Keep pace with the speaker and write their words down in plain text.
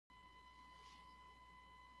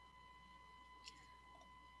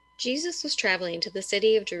Jesus was traveling to the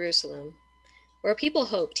city of Jerusalem, where people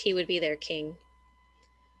hoped he would be their king.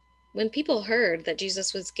 When people heard that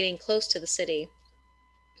Jesus was getting close to the city,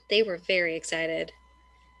 they were very excited.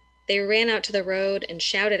 They ran out to the road and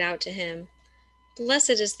shouted out to him,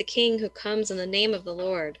 "Blessed is the King who comes in the name of the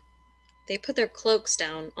Lord." They put their cloaks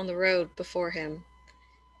down on the road before him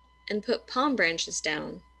and put palm branches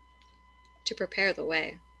down to prepare the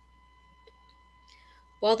way.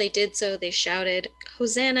 While they did so, they shouted,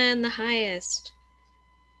 "Hosanna in the highest!"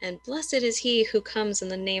 and "Blessed is he who comes in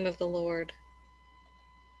the name of the Lord."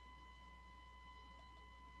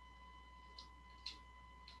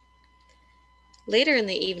 Later in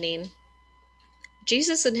the evening,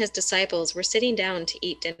 Jesus and his disciples were sitting down to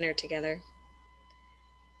eat dinner together.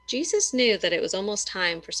 Jesus knew that it was almost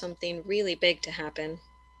time for something really big to happen.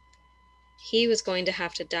 He was going to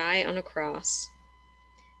have to die on a cross.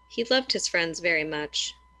 He loved his friends very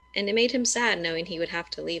much, and it made him sad knowing he would have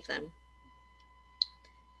to leave them.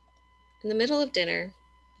 In the middle of dinner,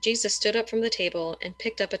 Jesus stood up from the table and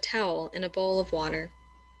picked up a towel and a bowl of water.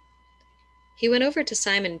 He went over to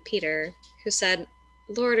Simon Peter, who said,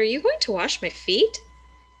 "Lord, are you going to wash my feet?"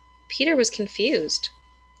 Peter was confused.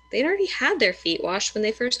 They'd already had their feet washed when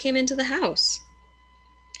they first came into the house.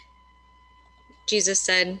 Jesus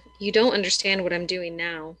said, "You don't understand what I'm doing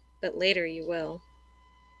now, but later you will."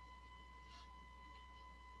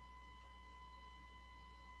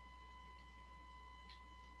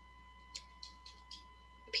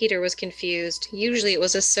 Peter was confused. Usually it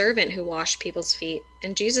was a servant who washed people's feet,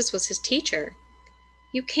 and Jesus was his teacher.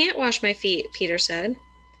 "You can't wash my feet," Peter said.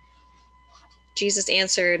 Jesus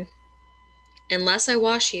answered, "Unless I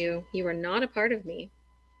wash you, you are not a part of me."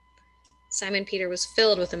 Simon Peter was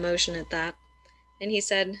filled with emotion at that, and he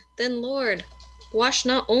said, "Then Lord, wash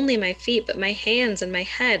not only my feet, but my hands and my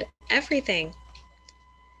head, everything."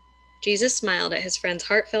 Jesus smiled at his friend's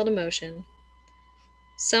heartfelt emotion.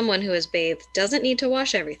 Someone who is bathed doesn't need to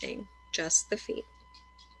wash everything, just the feet.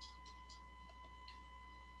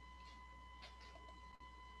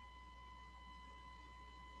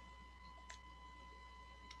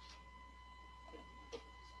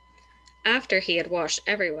 After he had washed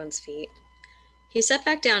everyone's feet, he sat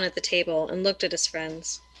back down at the table and looked at his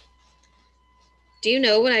friends. "Do you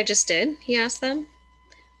know what I just did?" he asked them.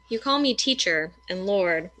 "You call me teacher and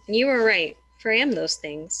Lord, and you are right, for I am those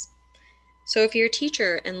things. So if your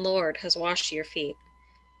teacher and Lord has washed your feet,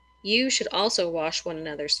 you should also wash one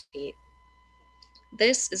another's feet.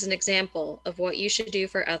 This is an example of what you should do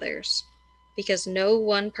for others, because no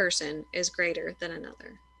one person is greater than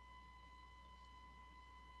another."